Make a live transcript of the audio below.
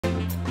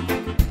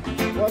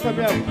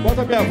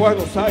Bota minha voz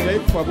no site aí,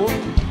 por favor.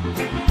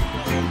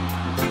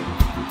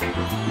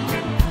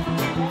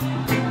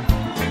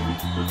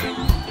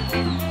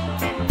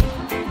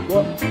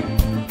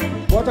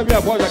 Bota minha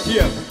voz aqui,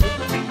 ó.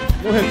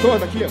 No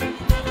retorno aqui, ó.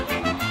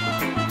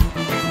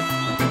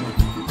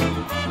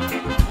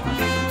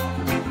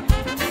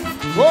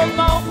 Oh,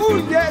 não,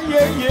 yeah,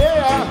 yeah,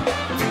 yeah.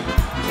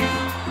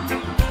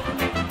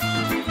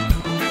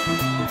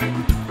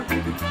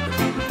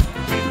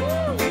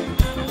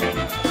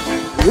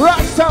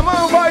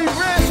 Rastaman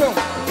vibration.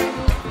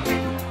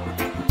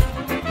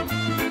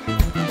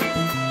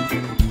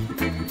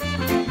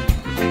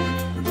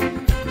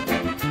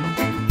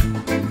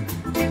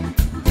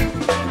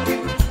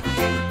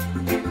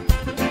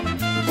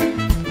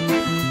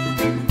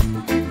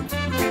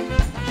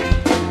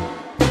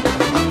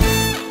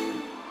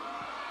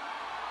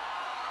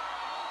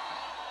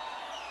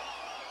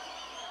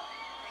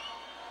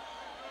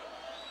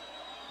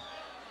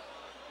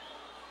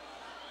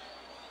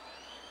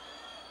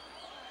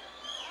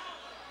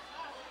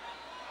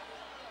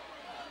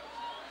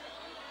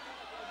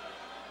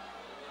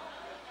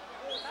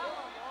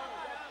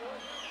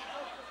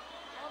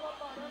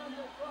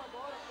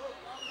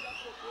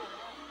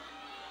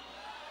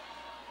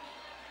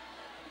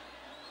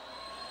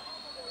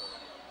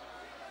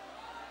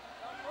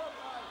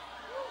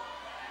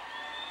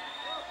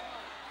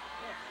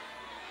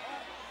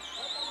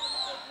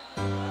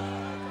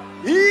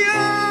 E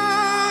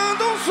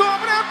ando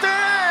sobre a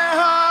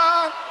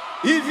terra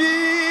e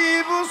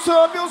vivo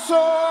sob o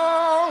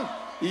sol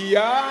e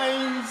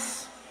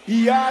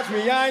as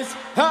minhas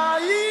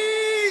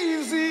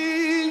raízes.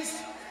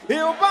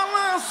 Eu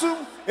balanço,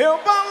 eu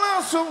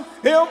balanço,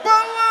 eu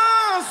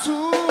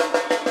balanço.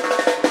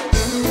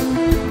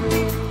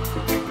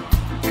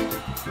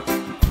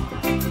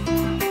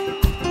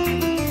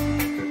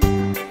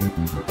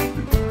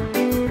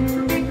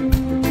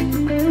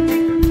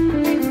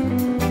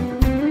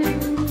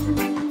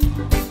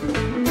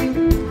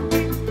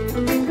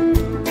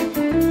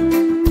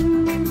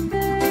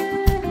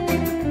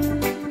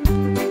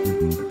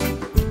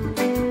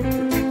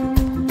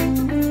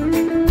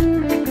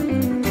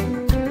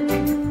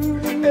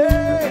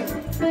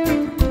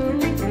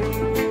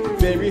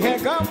 Vem me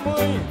regar,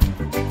 mãe.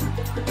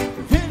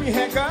 Vem me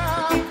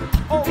regar.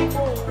 Oh,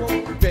 oh, oh.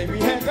 Vem me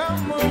regar,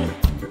 mãe.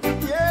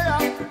 Yeah,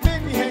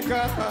 vem me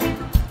regar.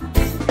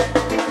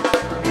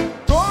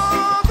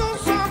 Todo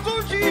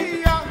santo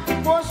dia,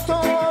 pois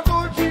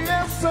todo dia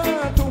é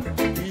santo.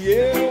 E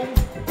eu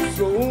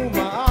sou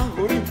uma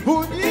árvore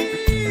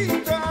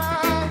bonita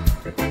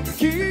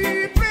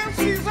que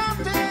precisa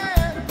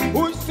ter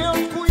os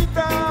seus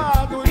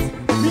cuidados.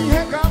 Me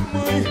regar,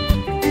 mãe.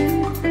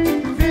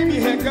 Vem me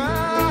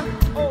regar.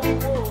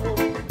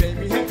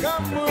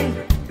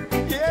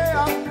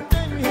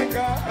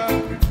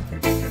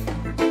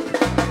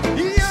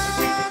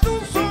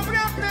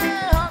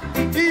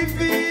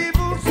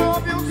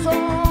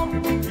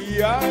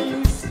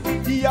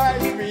 E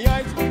as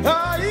minhas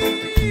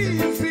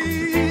raízes.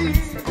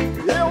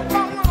 Eu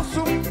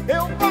balanço,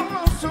 eu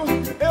balanço,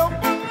 eu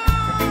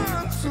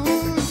balanço.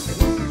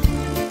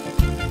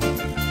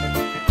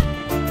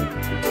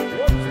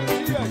 Outros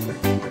dias.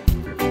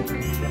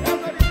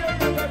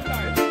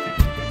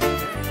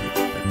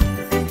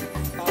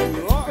 I love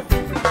you.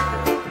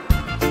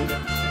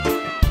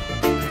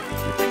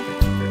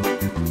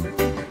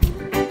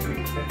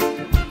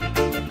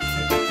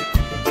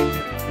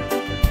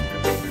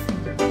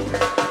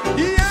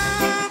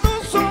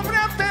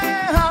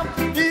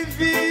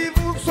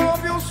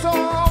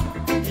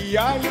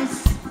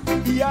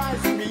 E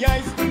as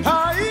minhas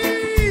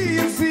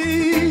raízes.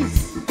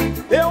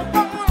 Eu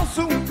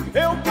balanço,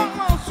 eu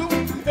balanço,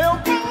 eu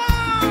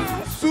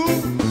balanço.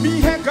 Me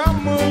regar,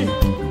 mãe.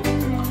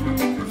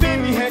 Vem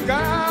me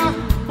regar.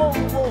 Oh,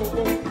 oh,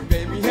 oh.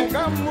 Vem me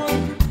regar,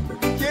 mãe.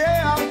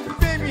 Yeah,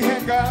 vem me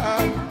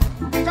regar.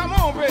 Come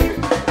on, baby.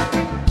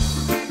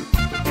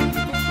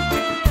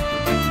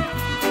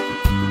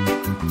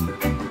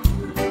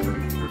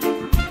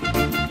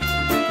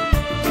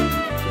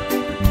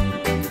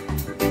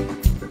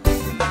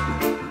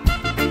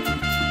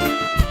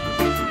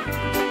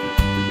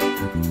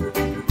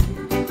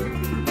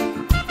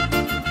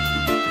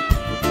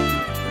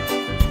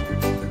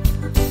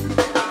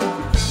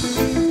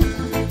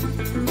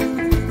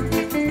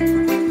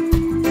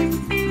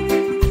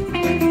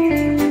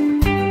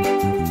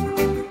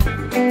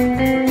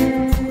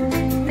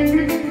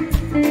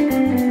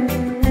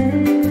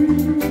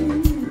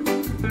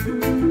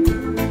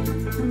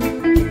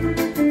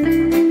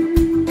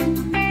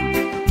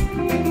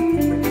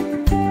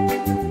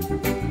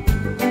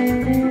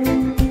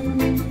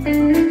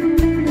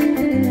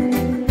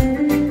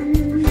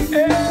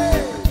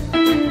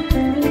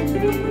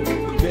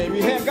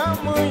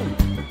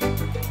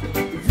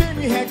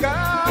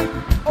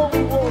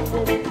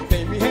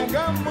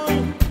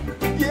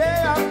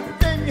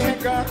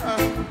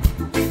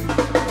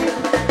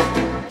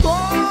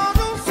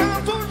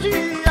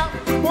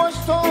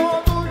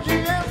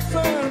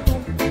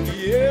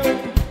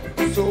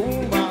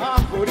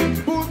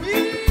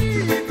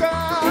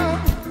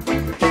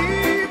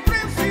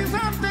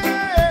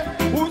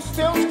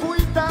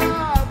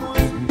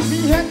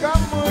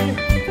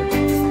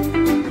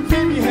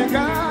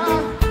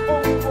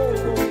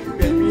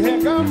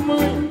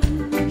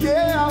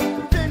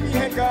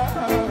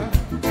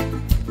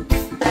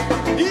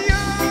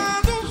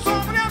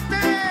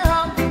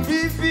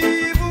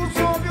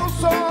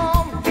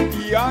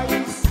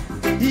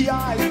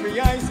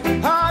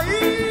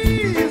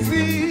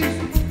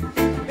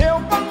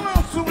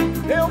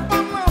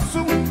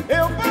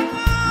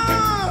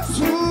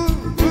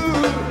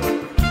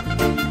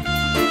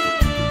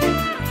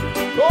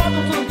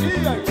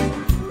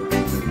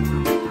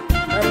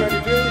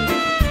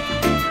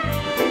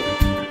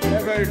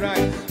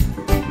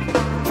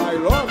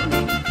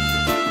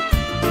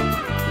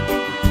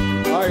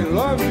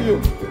 love you.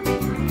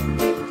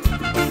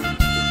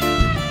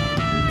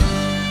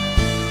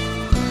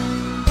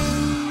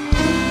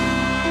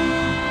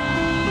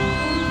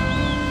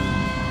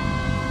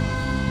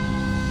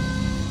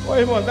 Ô,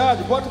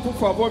 Irmandade, bota por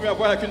favor minha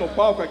voz aqui no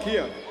palco aqui,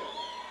 ó.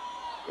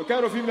 Eu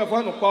quero ouvir minha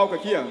voz no palco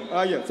aqui, ó.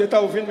 Aí, ó. Você tá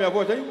ouvindo minha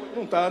voz aí?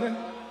 Não tá, né?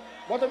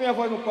 Bota minha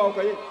voz no palco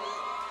aí.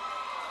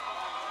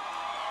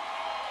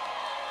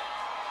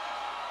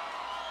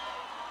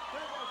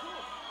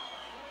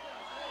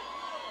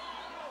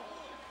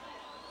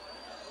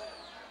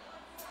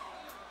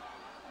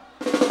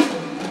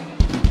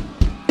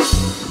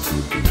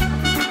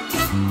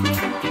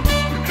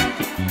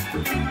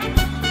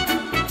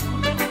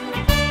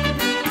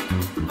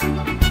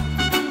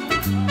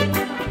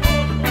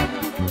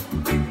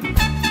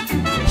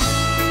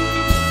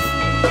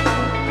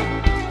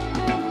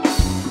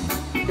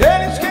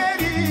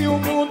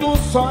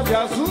 Só de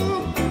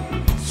azul,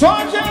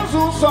 só de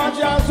azul, só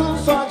de azul,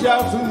 só de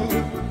azul.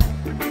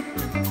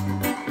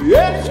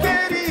 Eles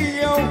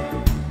queriam,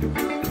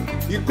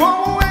 e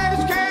como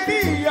eles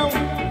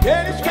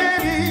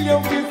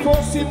queriam que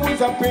fôssemos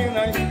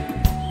apenas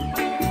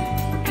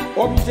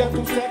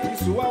objeto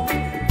sexual,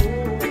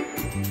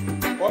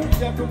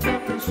 objeto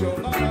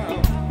profissional.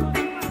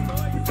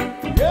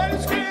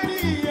 Eles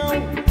queriam,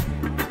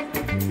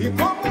 e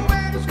como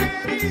eles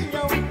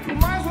queriam,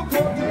 mas o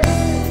poder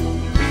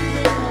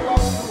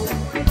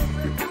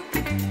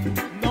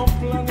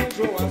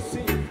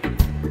assim,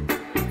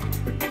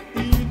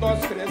 e nós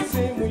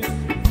crescemos,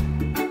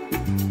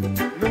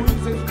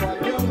 nos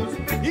espalhamos,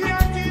 e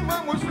aqui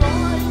vamos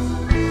nós,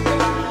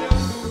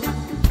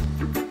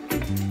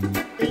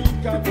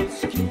 em cada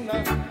esquina,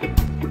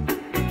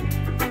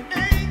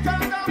 em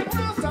cada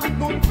praça,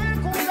 no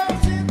beco da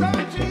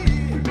cidade,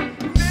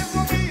 mesmo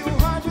que o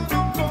rádio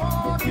não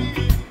toque,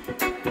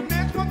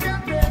 mesmo que a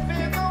TV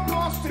não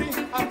mostre,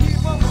 aqui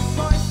vamos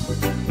nós,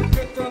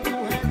 cantando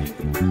reggae,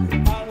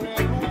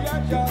 aleluia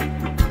já.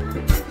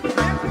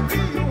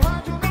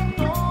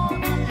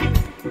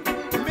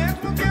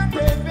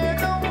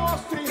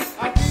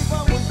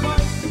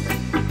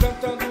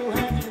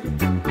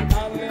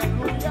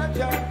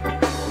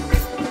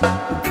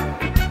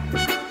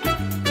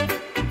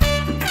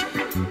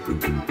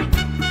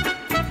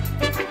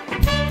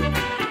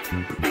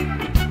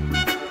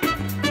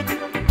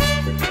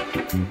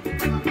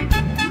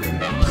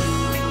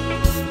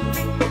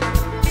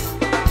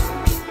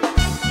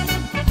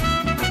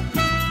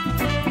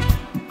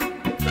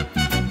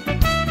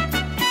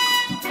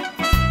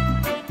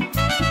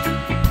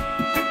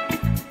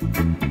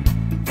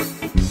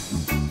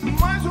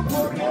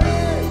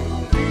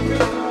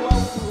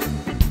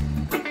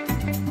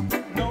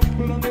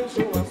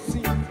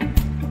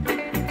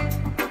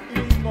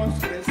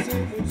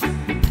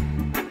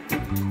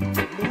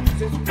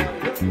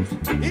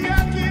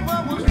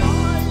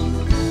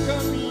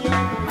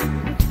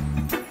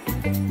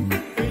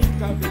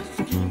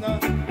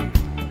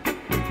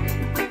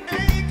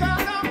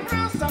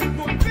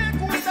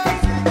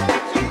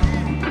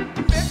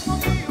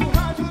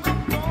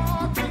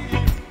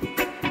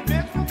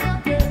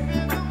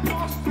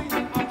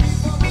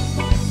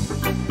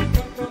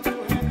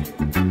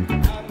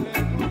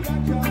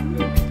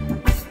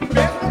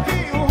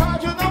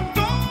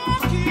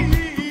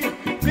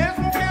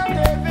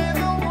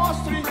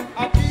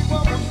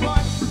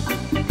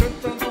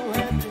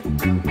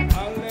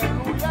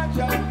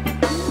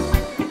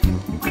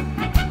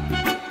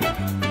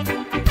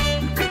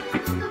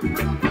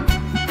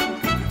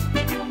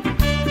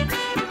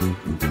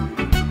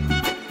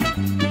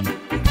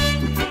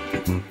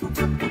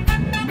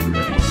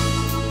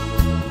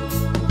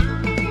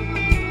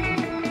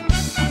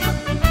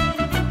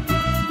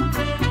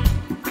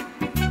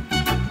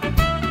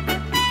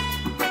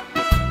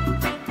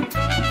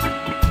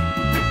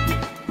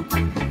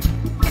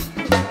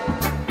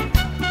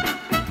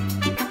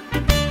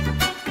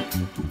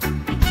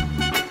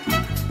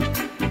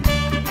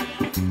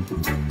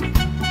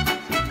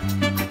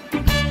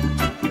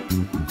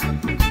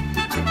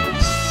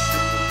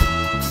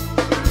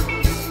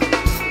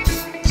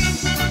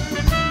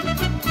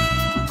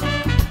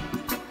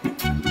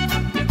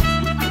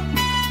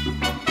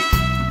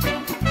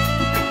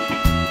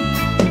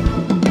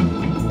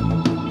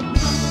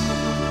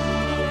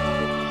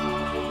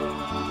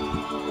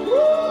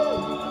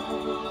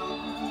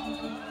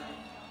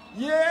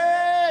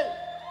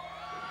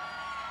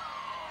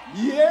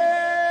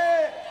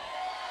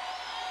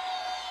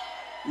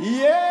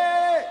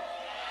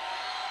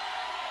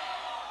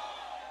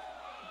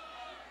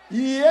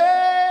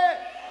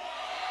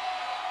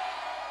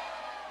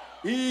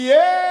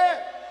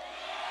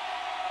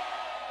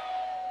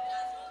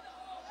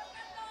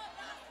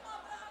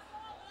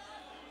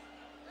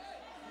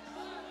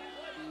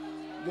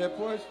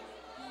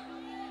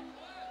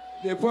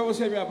 Depois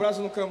você me abraça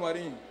no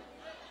camarim.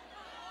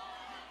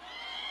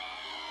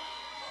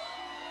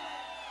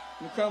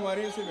 No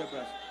camarim você me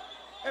abraça.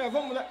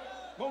 Vamos lá.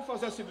 Vamos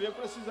fazer assim mesmo.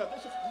 Precisa.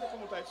 Deixa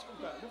como tá.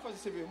 Vamos fazer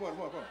assim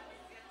mesmo.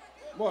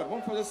 Bora,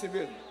 vamos fazer assim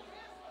mesmo.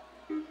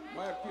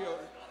 Vai piorar.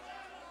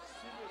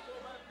 Se você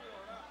vai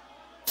piorar.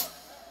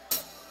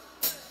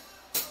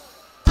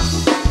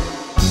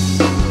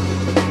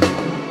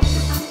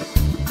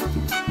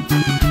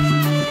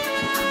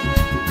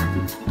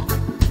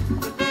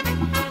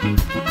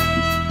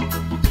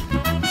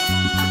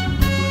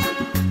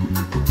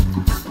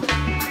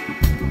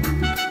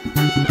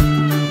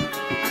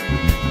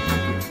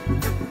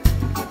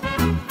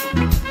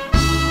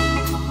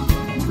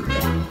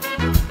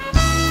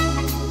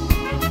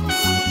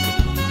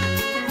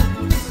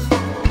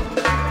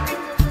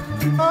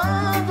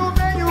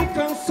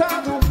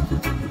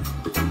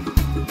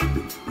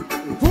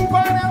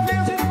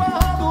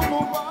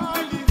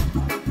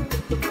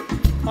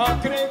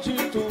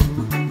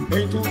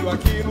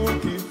 aquilo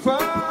que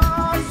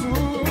faço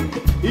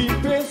e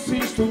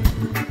persisto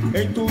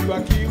em tudo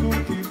aquilo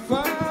que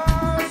faço.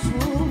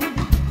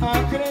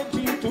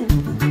 Acredito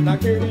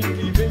naquele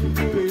que vem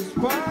do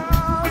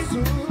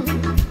espaço.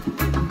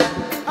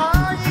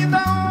 Ainda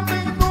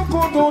ontem no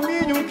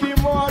condomínio que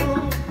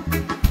moro,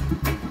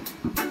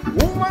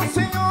 uma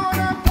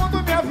senhora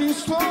quando me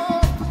avistou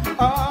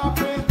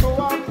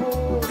apertou a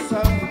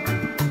bolsa.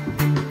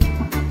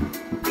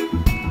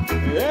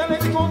 Ela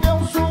escondeu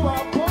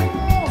sua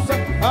bolsa,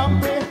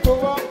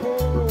 apertou a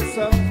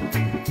bolsa.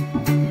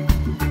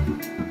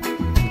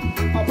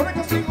 A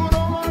branca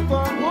segurou a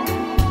tua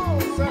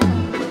bolsa.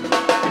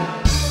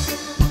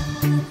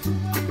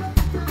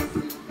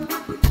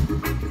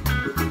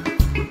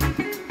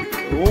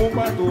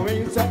 Uma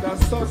doença da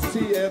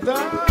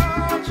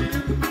sociedade.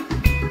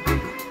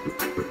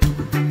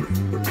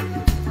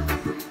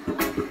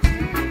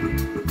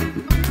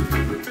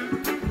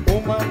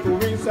 Uma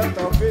doença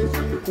talvez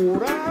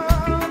incurável.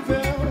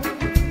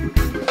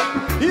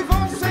 E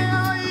você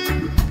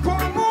aí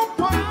como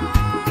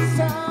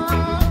passa?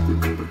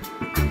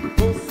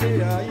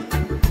 Você aí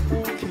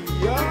o que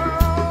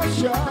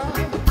acha?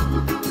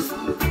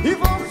 E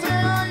você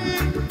aí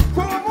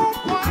como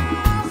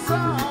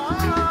passa?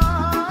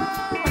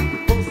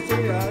 Você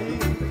aí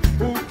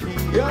o que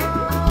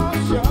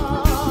acha?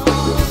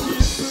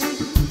 Isso,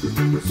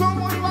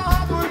 somos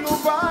barrados no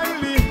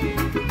baile.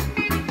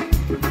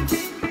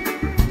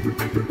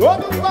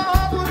 Todos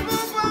barrados no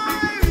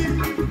baile.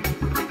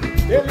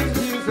 Eles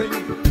dizem,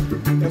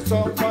 é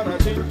só para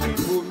gente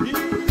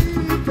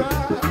bonita.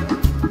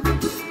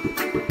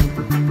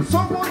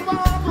 Somos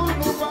barrados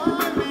no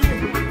baile.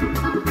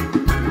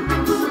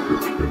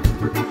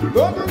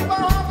 Todos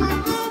barrados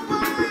no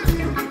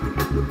baile.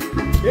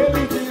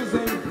 Eles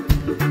dizem,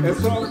 é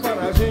só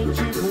para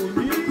gente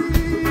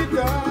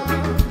bonita.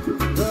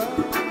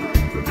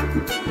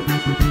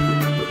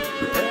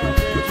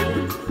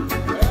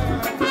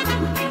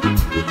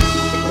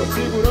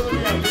 Segurando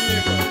minha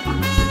língua.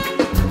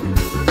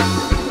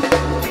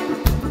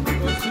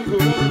 Tô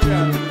segurando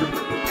minha língua.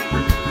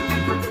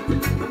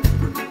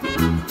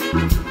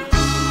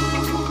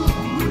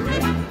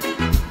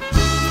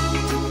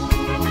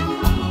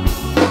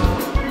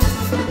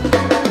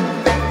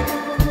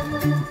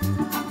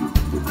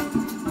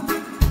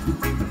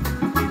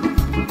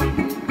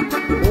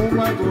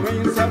 Uma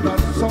doença da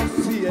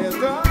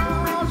sociedade.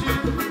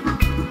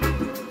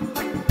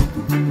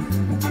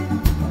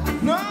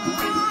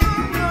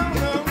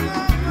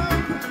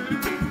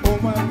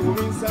 Uma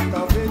doença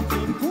talvez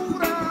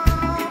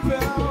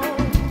incurável.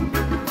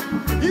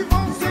 E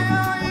você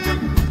aí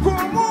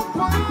como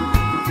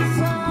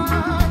passa?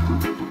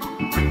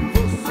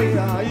 Você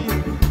aí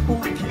o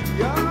que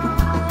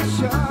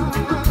acha?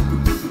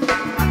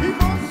 E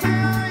você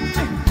aí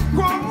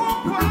como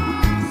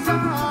passa?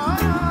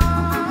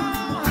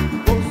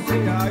 Você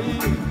aí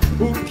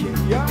o que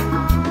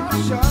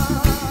acha?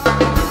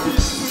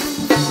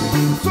 Isso,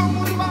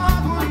 somos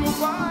barrados no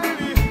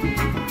baile.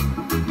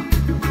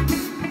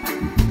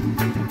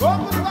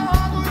 Todos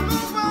barrados no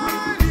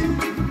baile.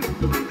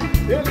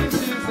 Eles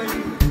dizem,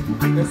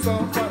 é só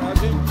para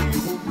gente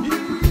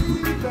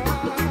bonita.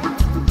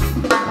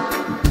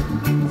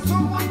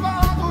 Somos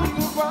barrados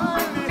no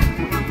baile.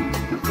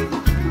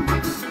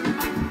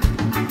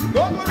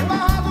 Todos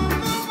barrados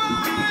no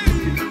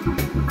baile.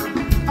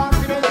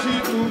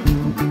 Acredito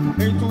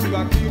em tudo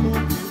aquilo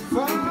que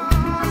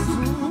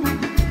faço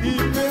e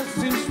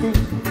persisto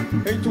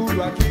em tudo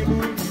aquilo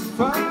que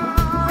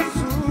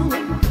faço.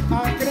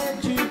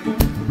 Acredito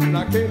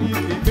naquele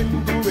que vem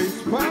do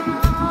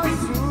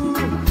espaço.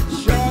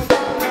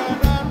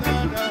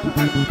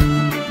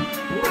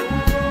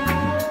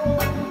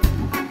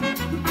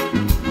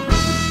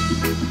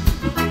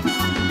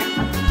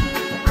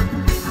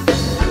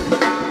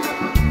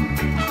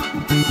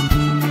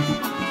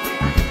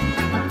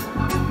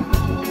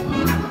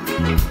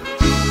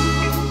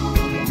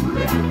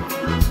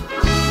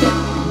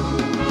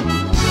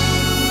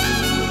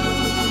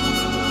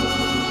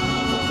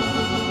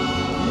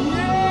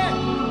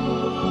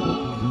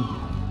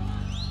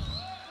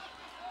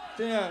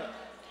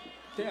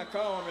 Tenha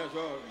calma, minha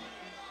jovem.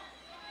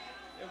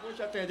 Eu vou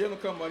te atender no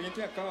camarim,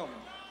 tenha calma.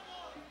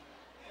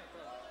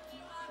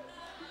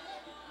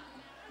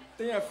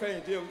 Tenha fé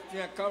em Deus,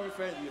 tenha calma e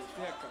fé em Deus,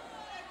 tenha calma.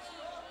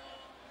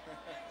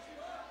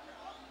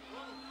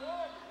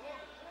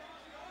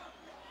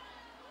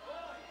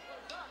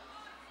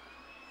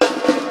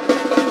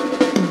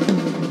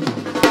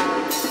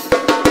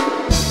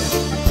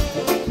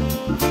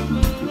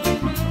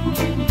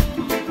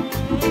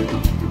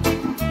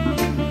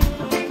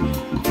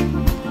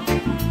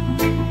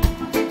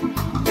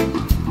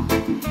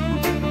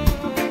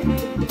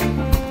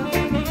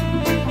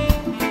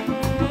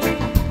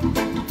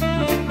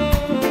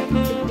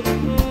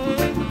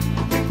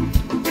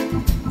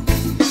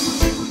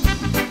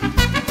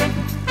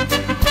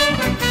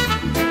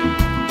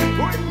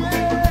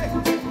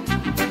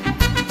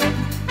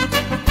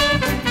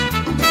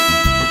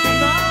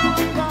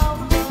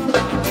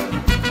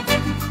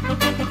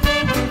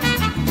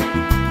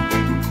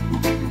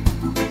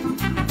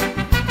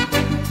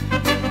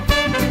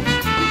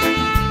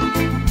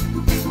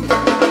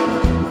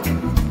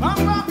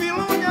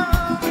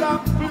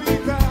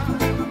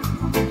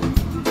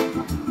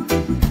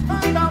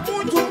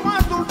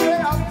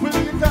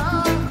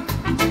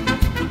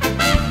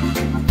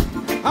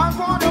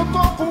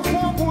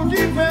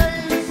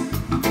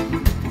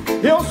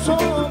 Eu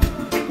sou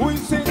o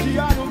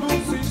incendiário do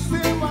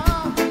sistema.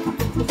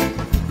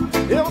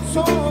 Eu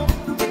sou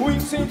o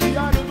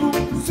incendiário do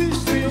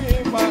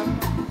sistema.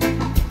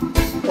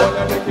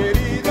 Olha, minha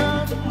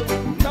querida,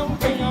 não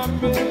tenha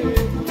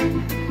medo.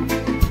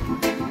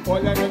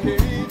 Olha, minha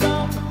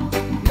querida,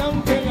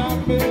 não tenha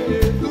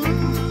medo.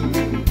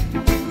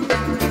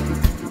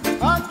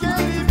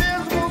 Aquele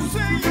mesmo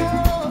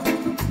Senhor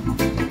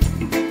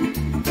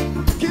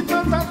que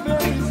tantas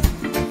vezes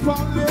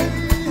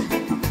falei,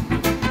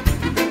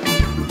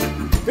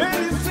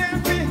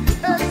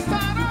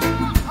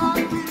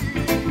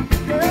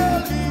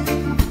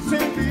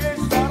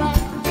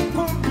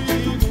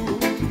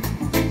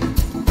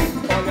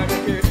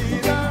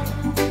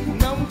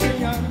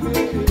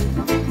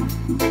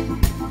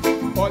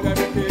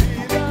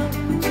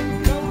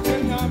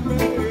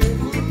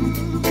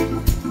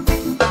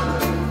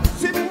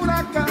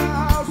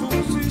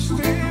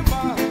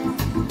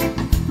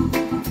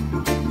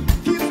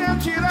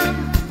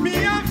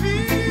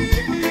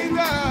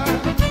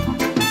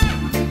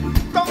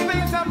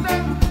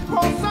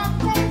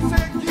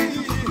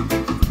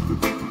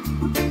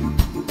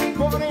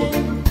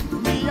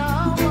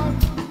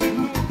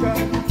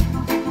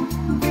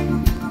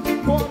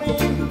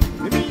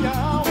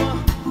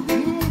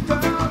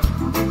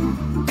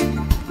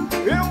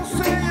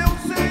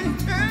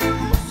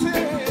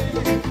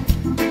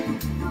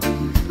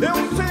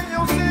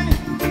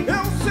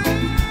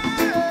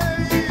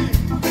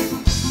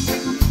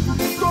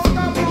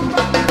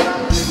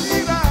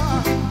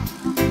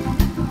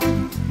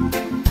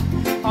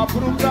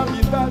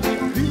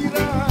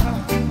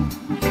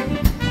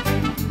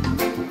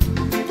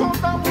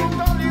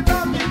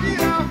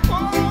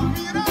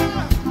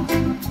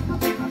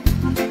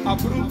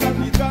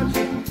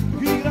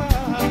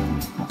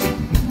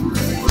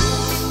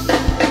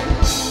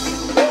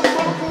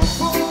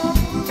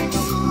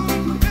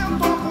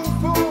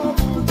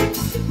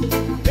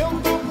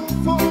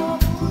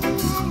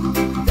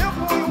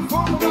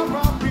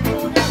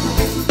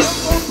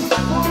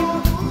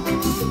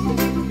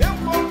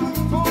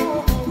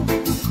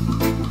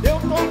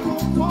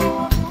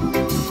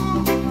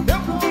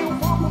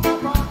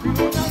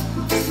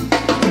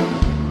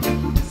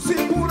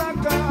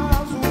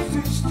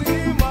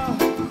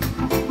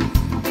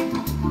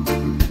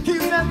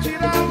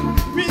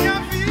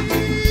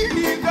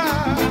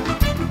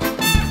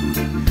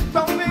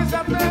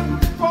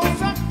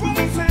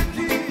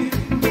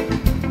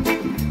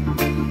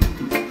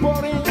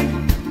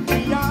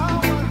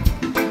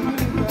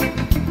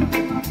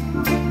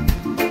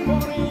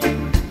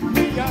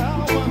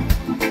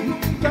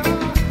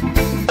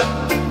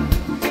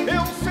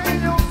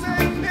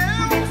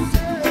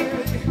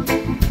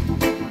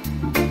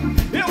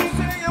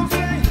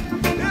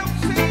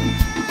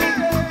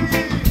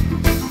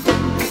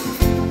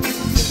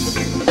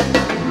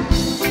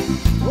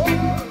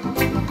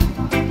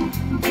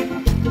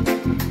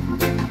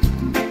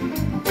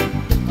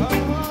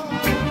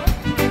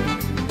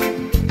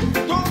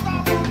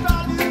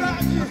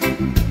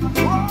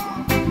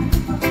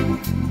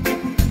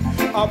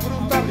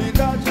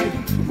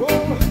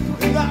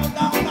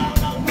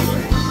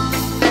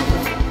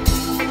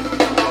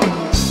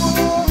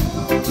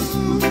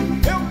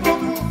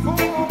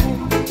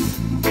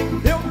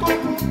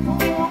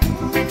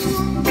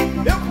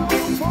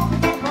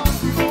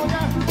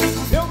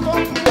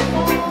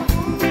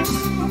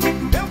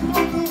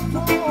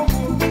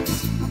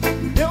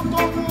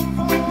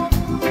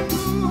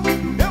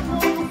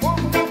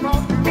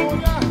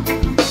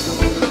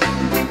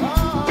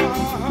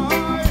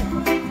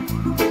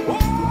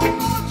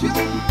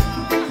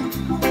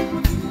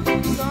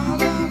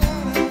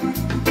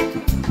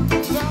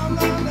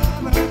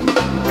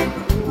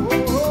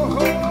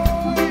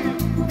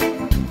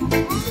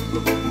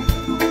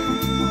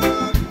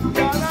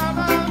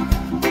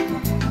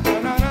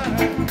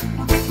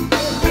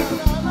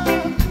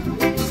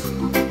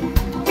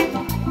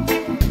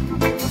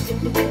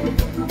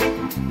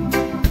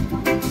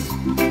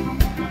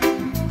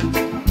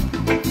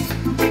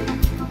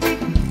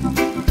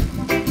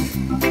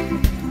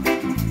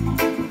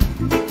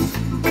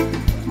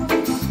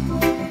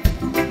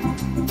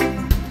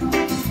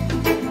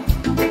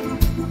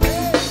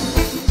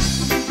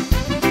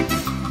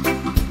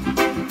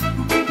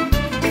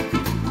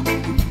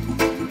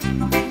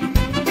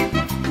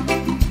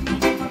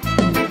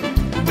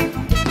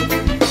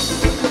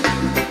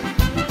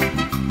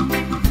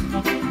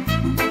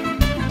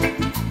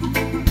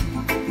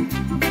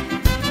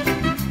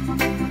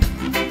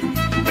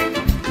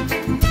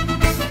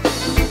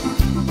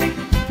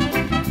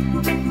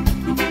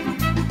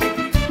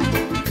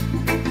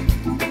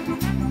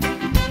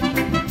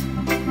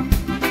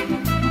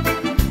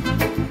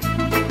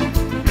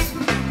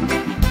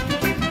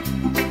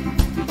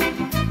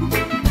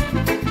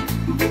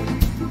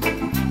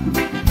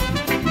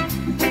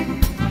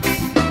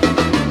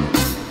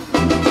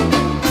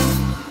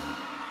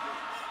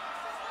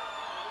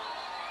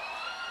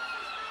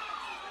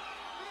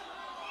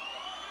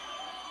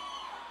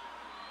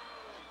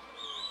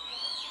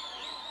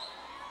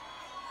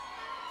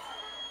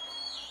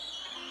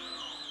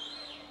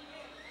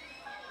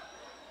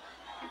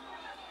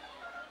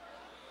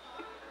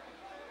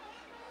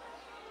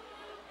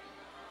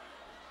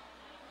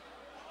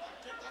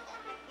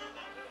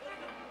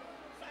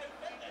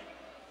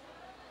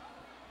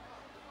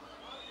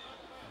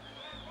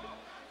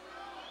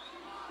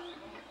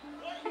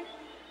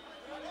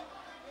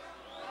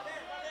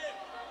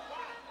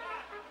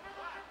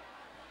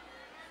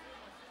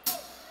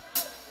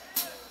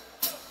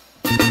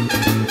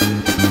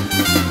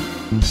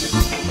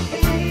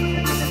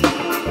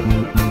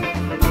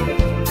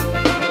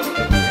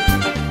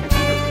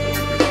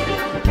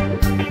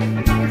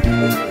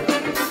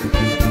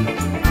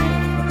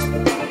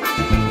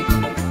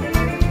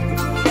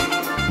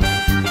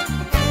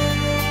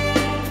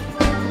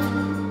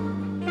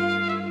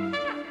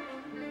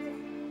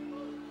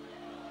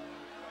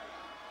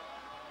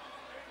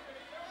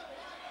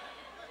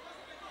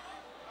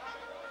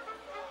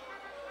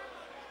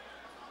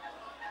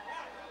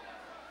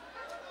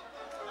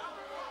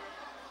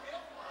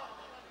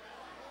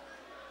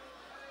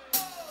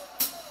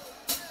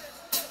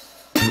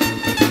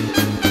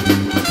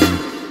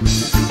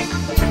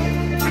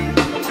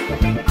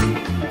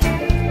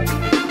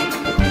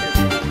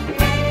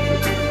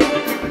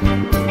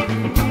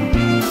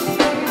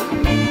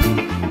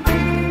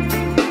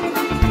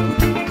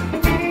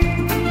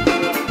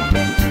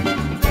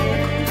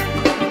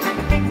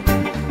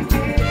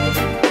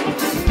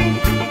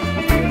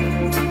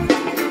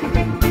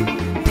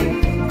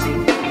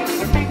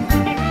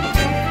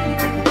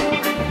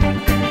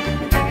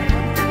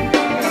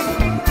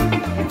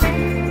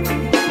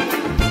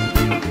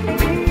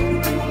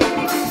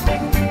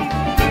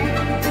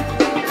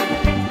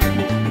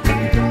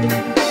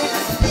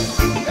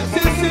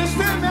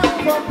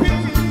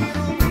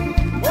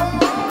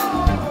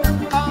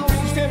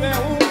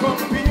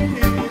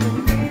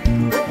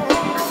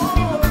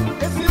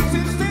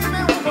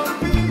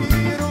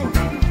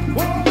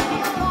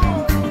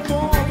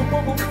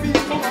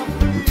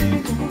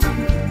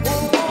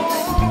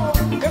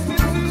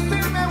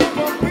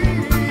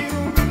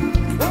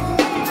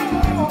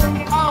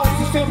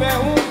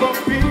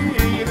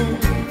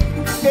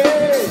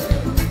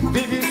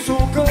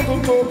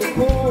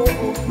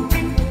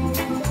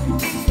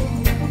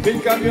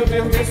 Fica meu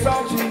Deus,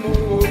 pensar de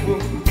novo.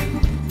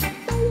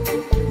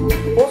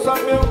 Ouça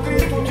meu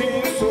grito de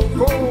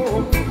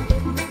socorro.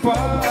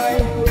 Pai,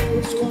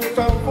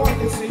 escuta a voz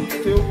desse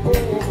teu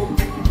povo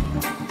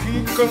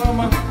que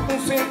clama um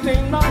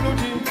centenário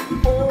de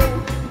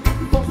ouro.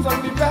 Força,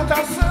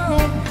 libertação,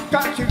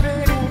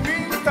 cativeiro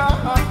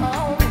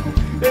vital.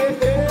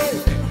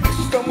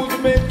 Estamos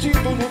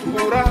metidos nos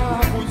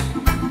buracos,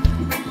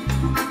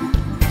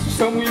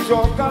 estamos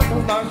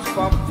jogados nas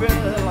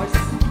favelas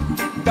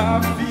da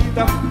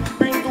vida,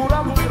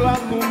 pendurados lá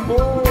no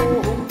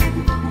morro.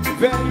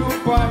 Velho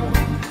Pai,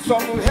 só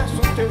nos resta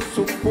o teu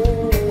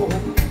socorro.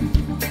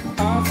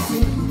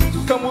 Assim,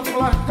 estamos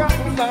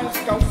largados nas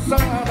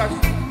calçadas.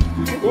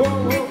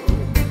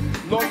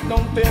 Nós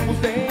não temos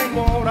nem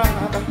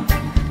morada,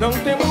 não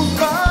temos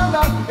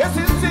nada.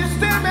 Esse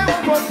sistema é um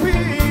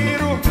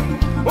vampiro.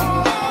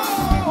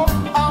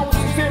 O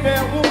sistema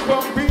é um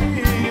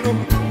vampiro.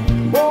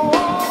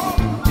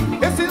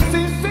 Esse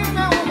sistema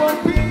é um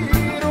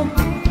vampiro.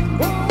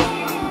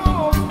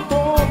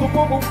 Todo o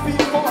povo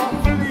ficou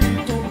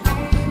aflito.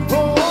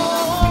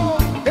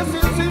 Esse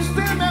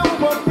sistema é um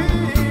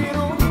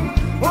vampiro.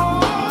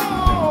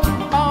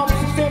 O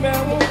sistema é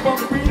um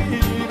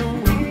vampiro.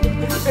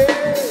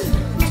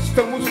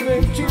 Estamos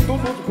metidos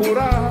nos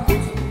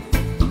buracos,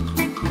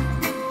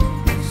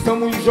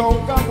 estamos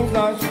jogados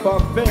nas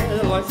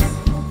favelas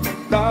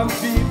da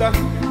vida,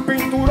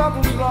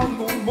 pendurados lá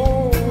no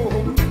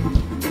morro.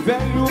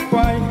 Velho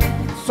Pai,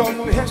 só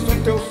nos resta o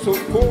teu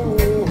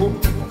socorro.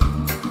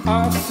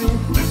 Assim,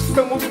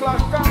 estamos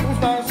largados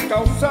nas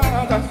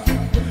calçadas.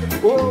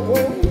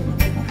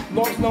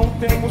 Nós não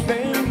temos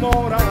nem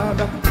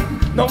morada,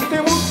 não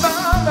temos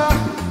nada.